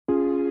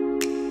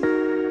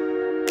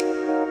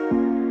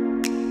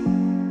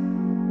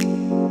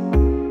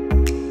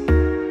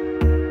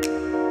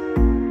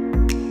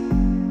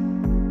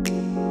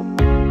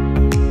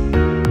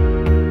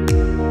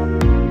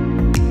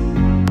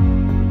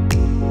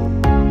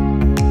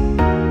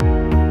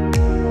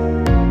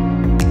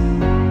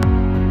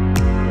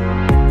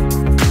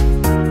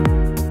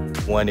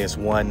everyone, it's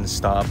One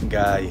Stop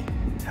Guy.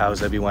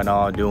 How's everyone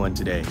all doing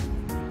today?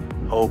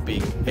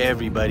 Hoping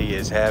everybody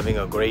is having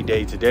a great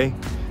day today.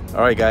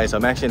 All right guys,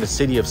 I'm actually in the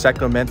city of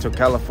Sacramento,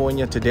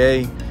 California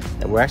today,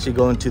 and we're actually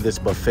going to this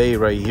buffet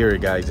right here,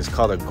 guys. It's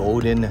called a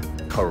Golden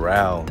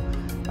Corral.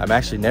 I've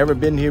actually never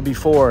been here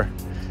before,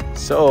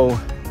 so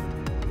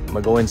I'm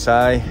gonna go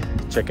inside,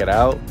 check it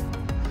out,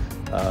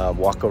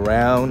 walk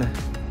around,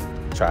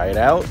 try it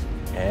out,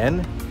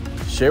 and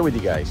share with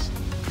you guys.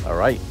 All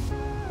right,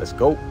 let's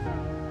go.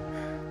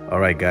 All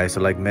right guys,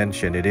 so like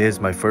mentioned, it is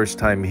my first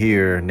time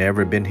here,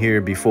 never been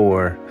here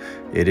before.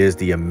 It is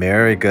the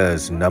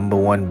America's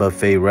 #1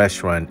 buffet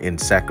restaurant in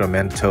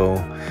Sacramento,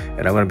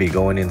 and I'm gonna be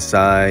going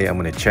inside. I'm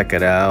gonna check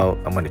it out,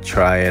 I'm gonna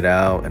try it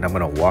out, and I'm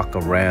gonna walk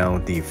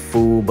around the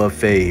full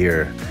buffet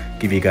here,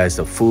 give you guys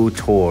a full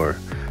tour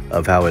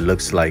of how it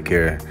looks like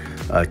here.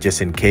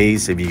 Just in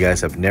case, if you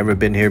guys have never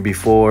been here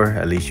before,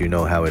 at least you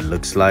know how it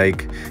looks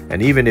like.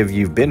 And even if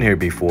you've been here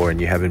before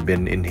and you haven't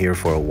been in here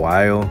for a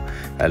while,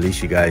 at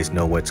least you guys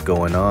know what's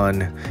going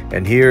on.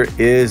 And here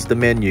is the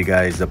menu,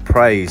 guys, the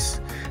price.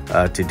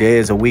 Today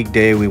is a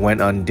weekday. We went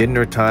on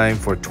dinner time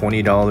for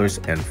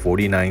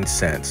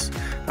 $20.49.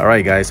 All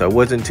right guys, so it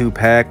wasn't too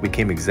packed. We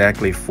came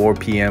exactly 4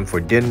 p.m. for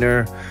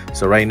dinner.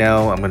 So right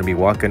now I'm gonna be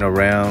walking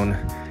around,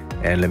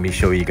 and let me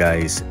show you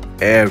guys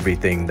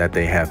everything that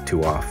they have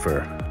to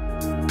offer.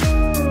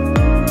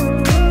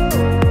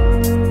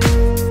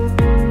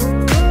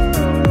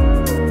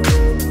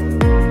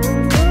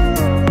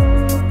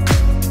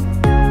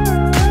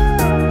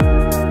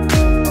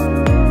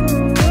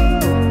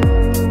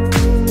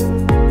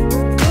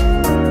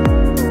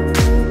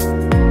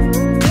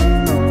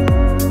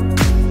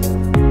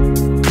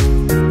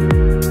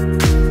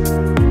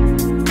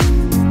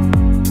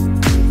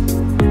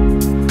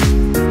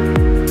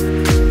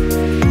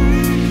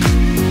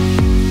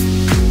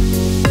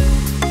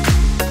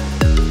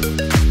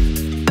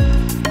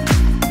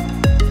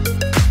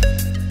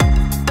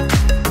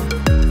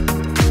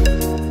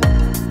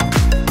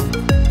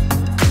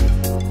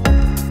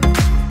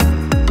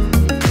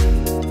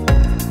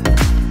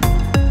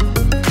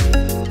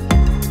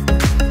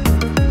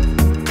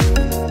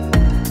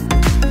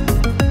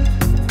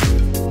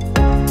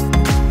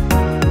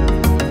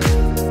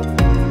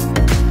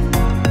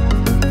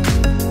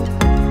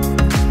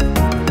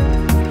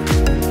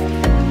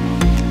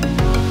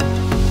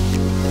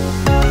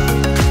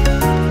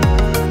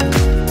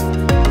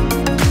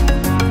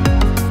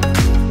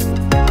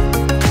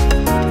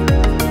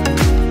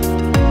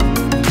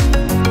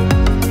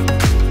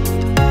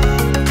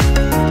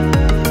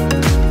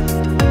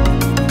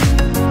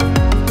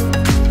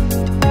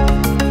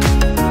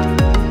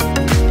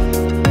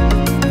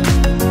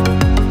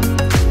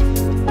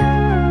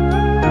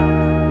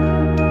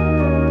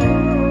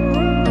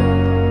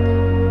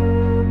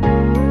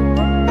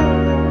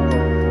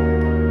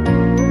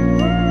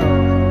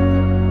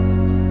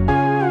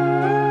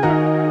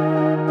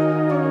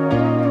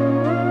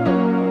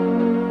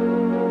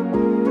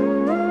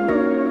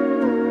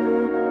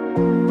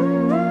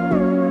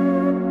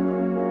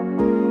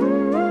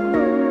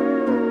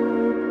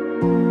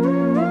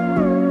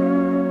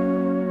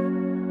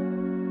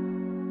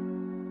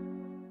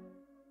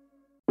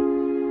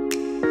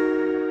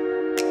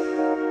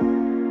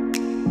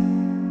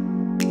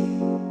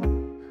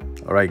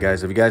 All right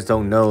guys, if you guys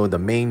don't know, the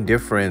main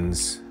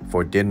difference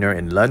for dinner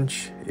and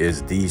lunch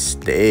is these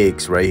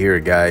steaks right here,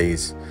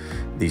 guys.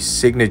 The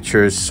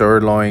signature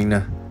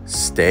sirloin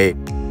steak.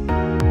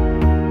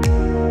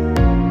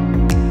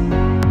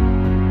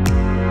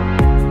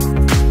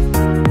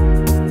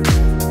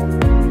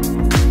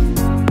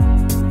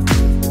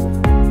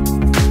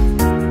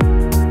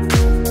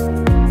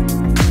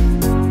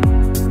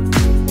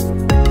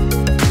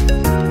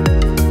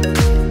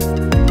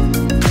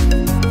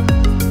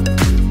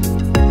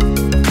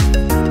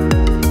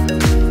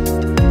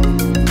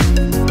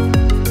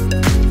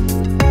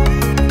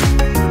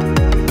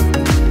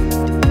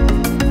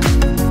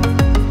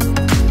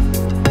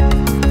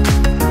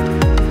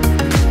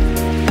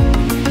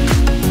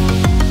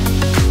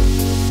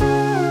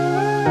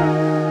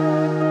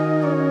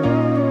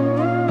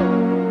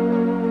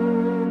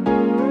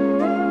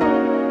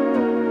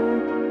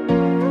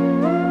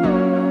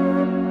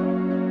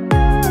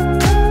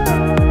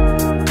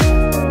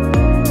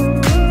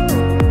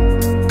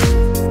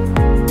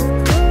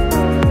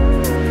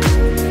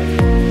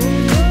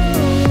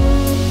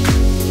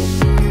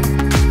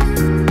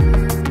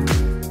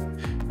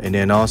 And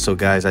then also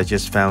guys, I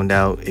just found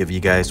out if you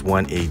guys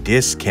want a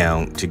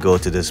discount to go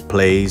to this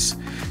place,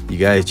 you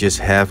guys just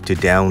have to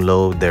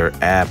download their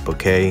app,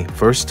 okay?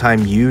 First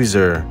time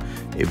user,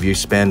 if you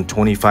spend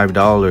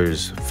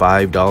 $25,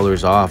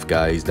 $5 off,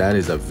 guys, that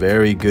is a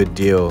very good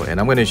deal. And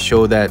I'm going to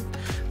show that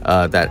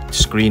that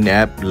screen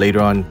app later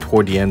on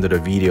toward the end of the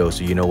video,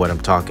 so you know what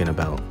I'm talking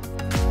about.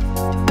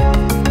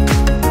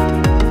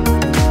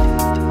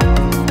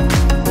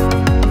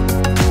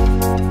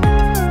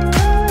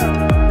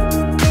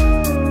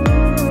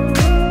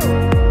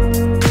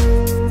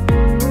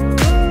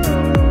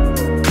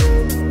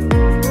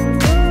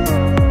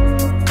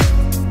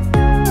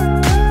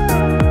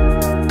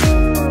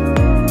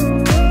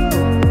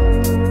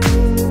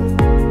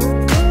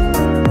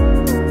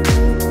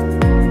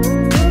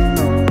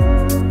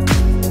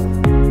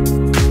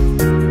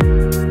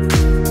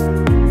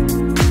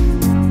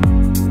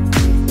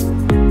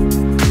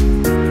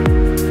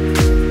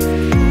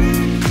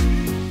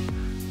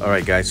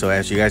 guys, so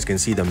as you guys can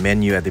see the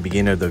menu at the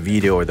beginning of the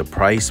video, or the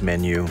price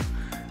menu,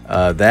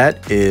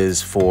 that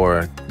is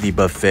for the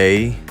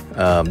buffet.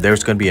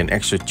 There's going to be an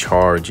extra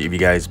charge if you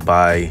guys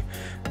buy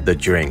the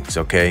drinks,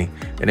 okay?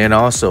 And then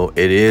also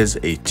it is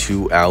a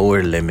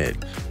 2-hour limit,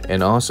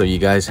 and also you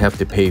guys have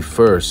to pay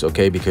first,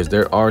 okay? Because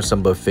there are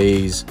some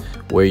buffets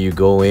where you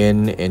go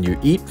in and you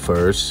eat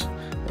first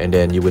and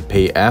then you would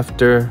pay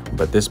after,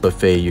 but this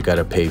buffet you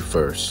gotta pay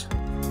first.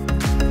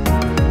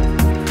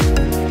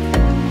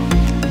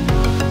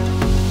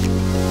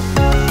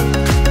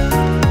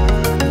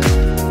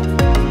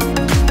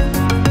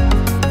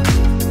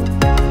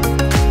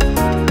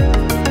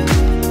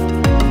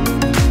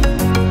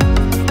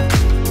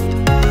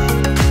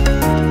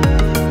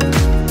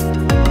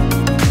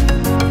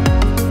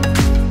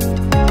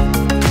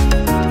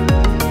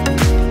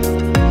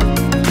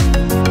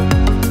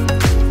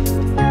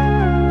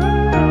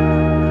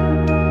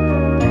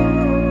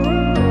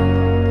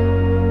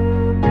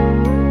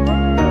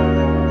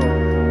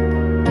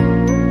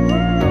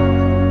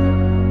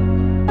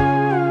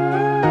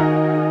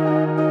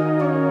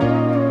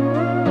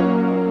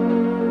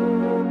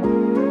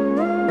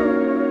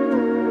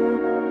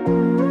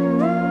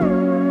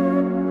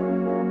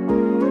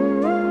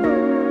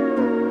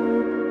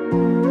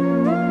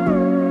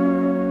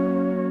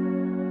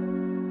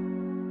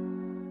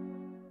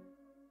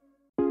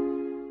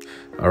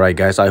 Alright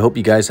guys, I hope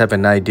you guys have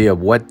an idea of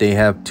what they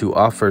have to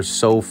offer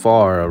so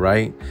far,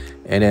 alright?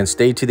 And then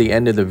stay to the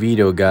end of the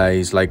video,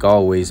 guys. Like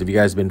always, if you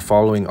guys been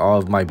following all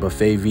of my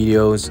buffet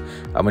videos,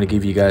 I'm going to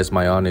give you guys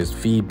my honest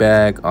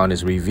feedback,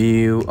 honest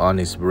review,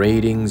 honest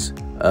ratings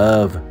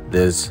of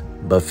this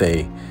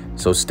buffet.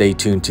 So stay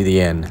tuned to the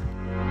end.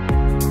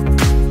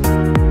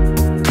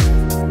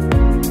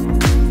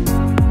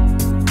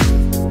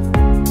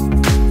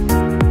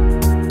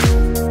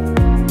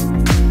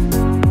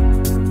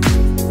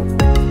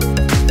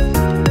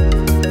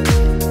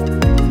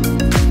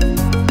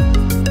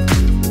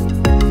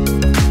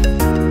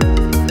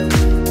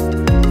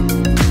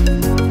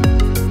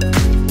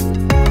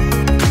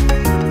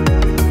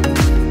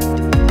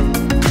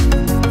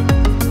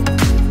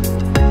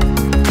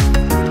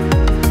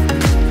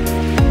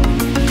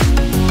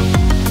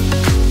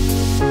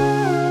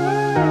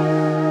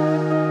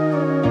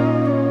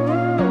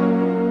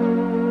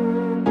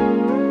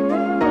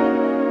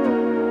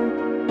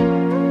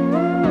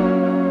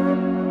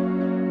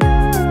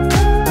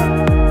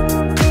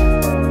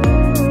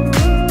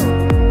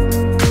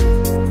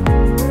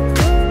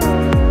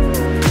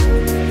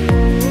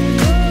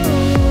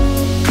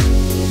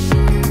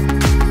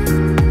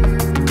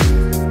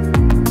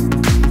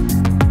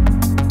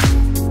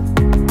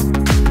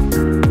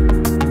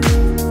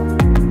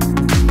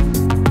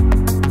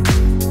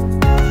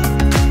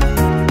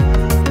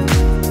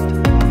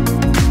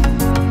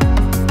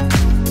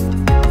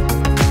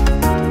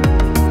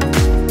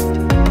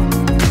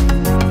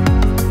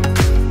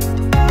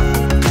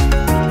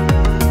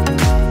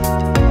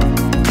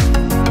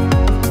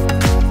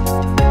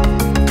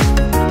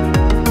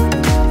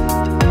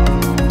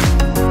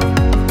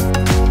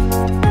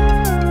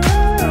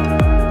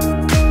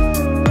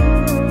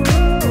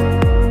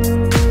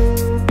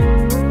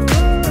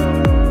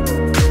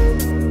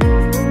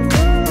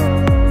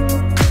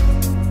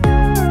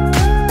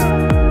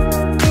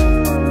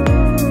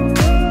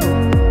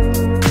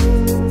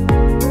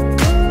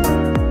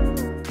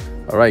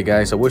 Alright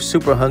guys, so we're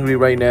super hungry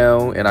right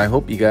now, and I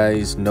hope you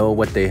guys know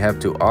what they have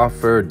to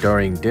offer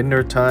during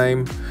dinner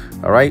time.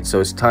 Alright,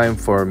 so it's time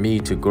for me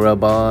to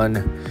grub on,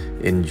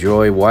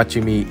 enjoy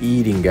watching me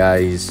eating,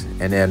 guys.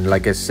 And then,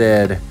 like I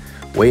said,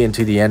 wait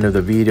until the end of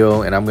the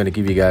video and I'm going to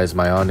give you guys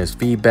my honest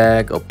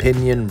feedback,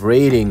 opinion,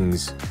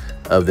 ratings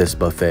of this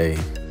buffet.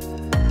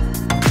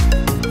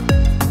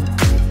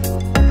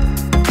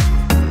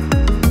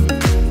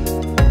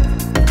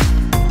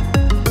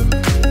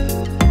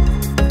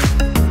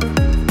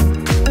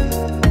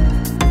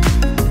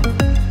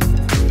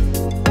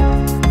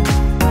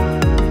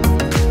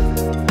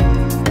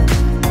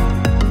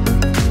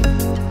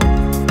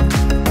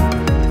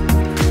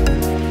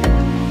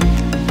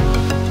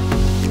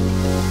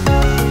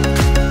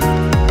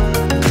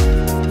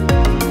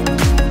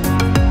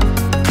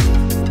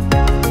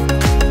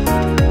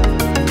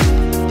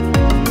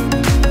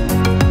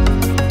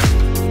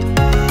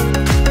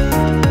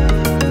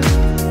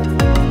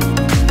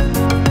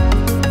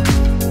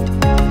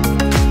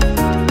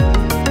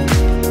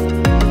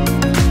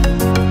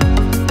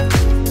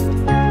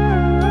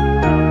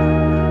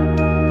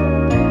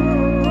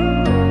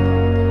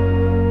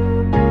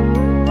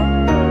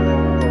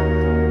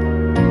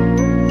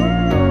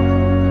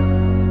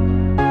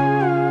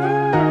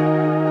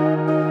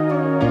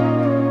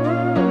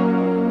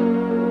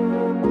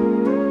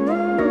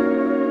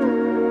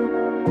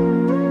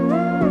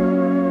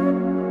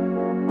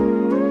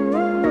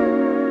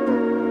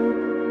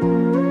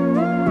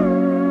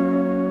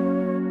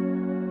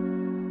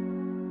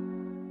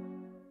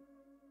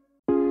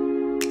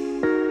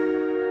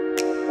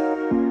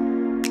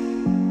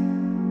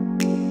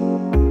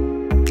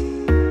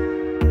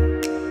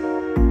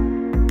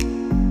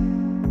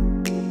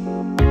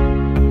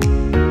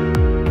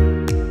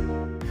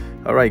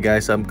 right,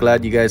 guys, I'm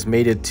glad you guys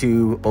made it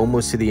to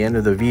almost to the end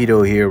of the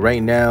video here.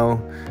 Right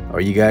now,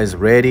 are you guys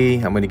ready?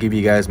 I'm going to give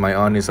you guys my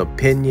honest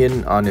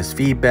opinion, honest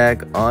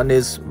feedback,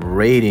 honest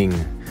rating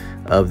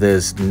of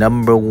this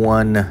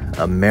 #1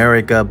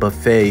 America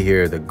buffet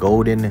here, the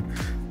Golden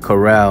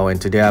Corral.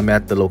 And today I'm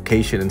at the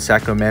location in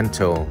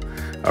Sacramento.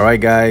 All right,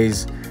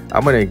 guys,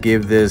 I'm going to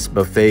give this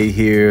buffet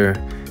here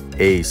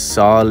a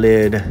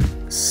solid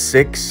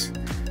 6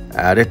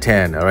 out of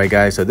 10. All right,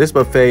 guys, so this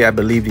buffet I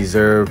believe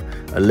deserve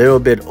a little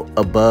bit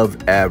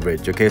above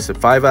average. Okay, so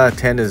 5 out of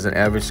 10 is an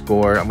average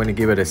score. I'm going to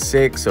give it a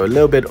 6, so a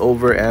little bit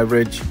over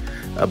average,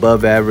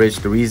 above average.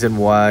 The reason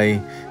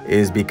why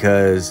is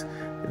because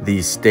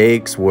the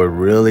steaks were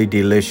really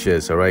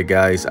delicious. All right,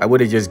 guys, I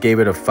would have just gave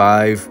it a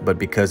 5, but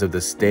because of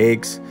the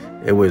steaks,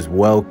 it was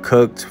well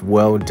cooked,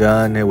 well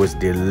done. It was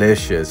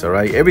delicious. All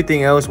right,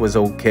 everything else was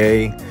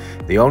okay.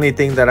 The only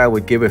thing that I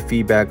would give a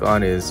feedback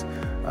on is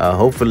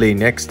hopefully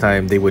next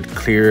time they would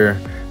clear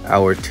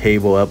our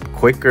table up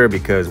quicker,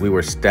 because we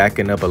were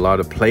stacking up a lot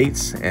of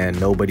plates and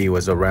nobody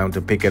was around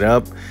to pick it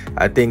up.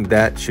 I think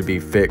that should be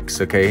fixed.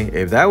 Okay,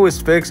 if that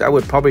was fixed, I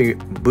would probably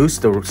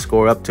boost the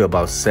score up to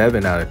about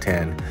 7 out of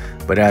 10.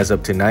 But as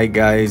of tonight,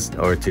 guys,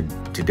 or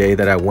today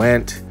that I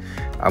went,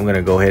 I'm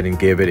gonna go ahead and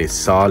give it a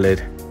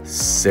solid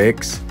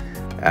 6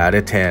 out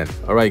of 10.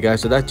 All right,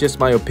 guys, so that's just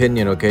my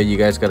opinion. Okay, you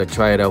guys got to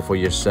try it out for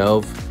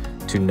yourself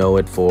to know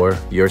it for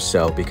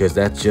yourself, because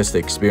that's just the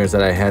experience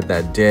that I had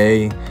that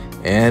day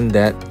and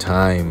that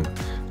time.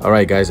 All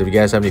right, guys, if you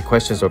guys have any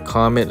questions or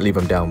comment, leave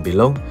them down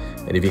below.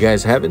 And if you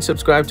guys haven't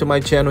subscribed to my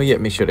channel yet,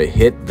 make sure to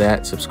hit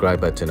that subscribe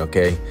button,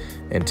 okay,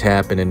 and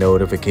tap in the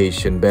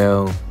notification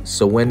bell,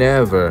 so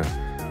whenever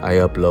I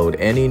upload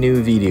any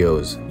new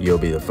videos, you'll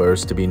be the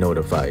first to be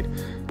notified.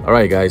 All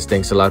right, guys,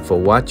 thanks a lot for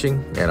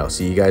watching, and I'll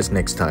see you guys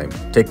next time.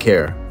 Take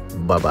care.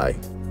 Bye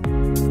bye.